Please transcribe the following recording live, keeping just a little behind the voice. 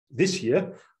this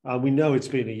year. We know it's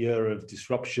been a year of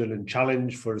disruption and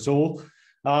challenge for us all,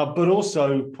 but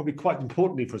also probably quite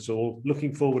importantly for us all,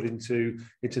 looking forward into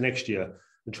next year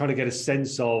and trying to get a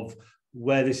sense of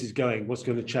where this is going, what's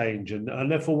going to change,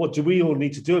 and therefore what do we all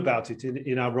need to do about it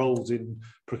in our roles in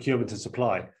procurement and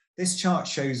supply. This chart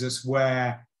shows us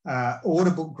where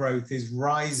order book growth is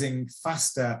rising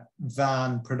faster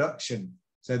than production.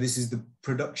 So this is the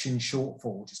production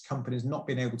shortfall, just companies not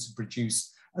being able to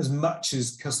produce as much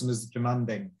as customers are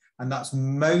demanding. And that's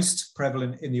most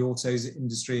prevalent in the autos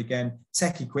industry. Again,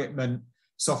 tech equipment,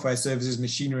 software services,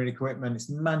 machinery and equipment, it's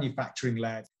manufacturing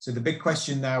led. So the big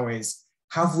question now is,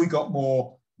 have we got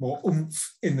more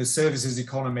oomph in the services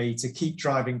economy to keep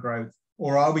driving growth?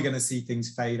 Or are we going to see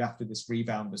things fade after this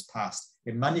rebound has passed?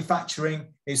 In manufacturing,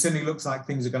 it certainly looks like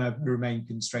things are going to remain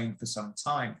constrained for some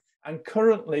time. And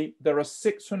currently, there are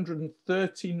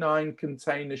 639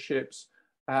 container ships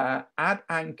at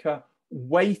anchor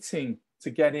waiting to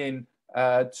get in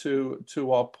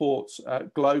to our ports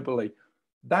globally.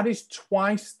 That is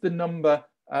twice the number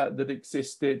that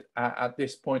existed at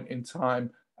this point in time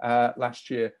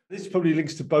last year. This probably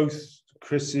links to both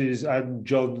Chris's and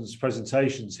John's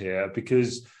presentations here,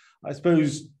 because I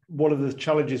suppose one of the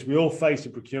challenges we all face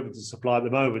in procurement and supply at the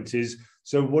moment is,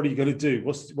 so what are you going to do?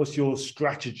 What's your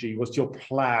strategy? What's your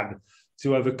plan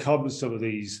to overcome some of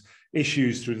these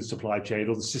issues through the supply chain,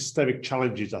 or the systemic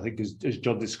challenges, I think, as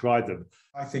John described them?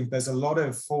 I think there's a lot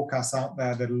of forecasts out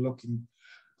there that are looking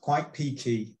quite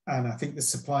peaky, and I think the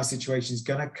supply situation is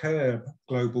going to curb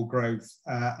global growth.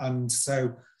 And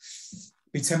so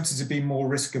be tempted to be more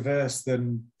risk averse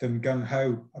than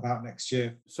gung-ho about next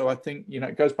year. So I think,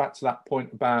 it goes back to that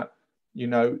point about,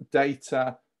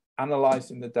 data,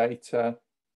 analysing the data,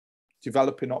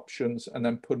 developing options, and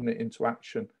then putting it into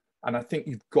action. And I think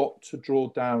you've got to draw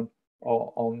down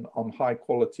on high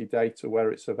quality data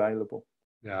where it's available.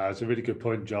 Yeah, it's a really good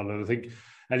point, John. And I think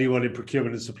anyone in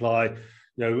procurement and supply,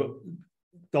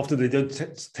 often they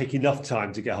don't take enough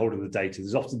time to get hold of the data.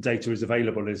 There's often data is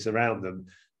available and it's around them,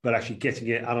 but actually getting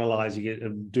it, analysing it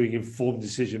and doing informed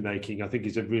decision making, I think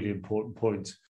is a really important point.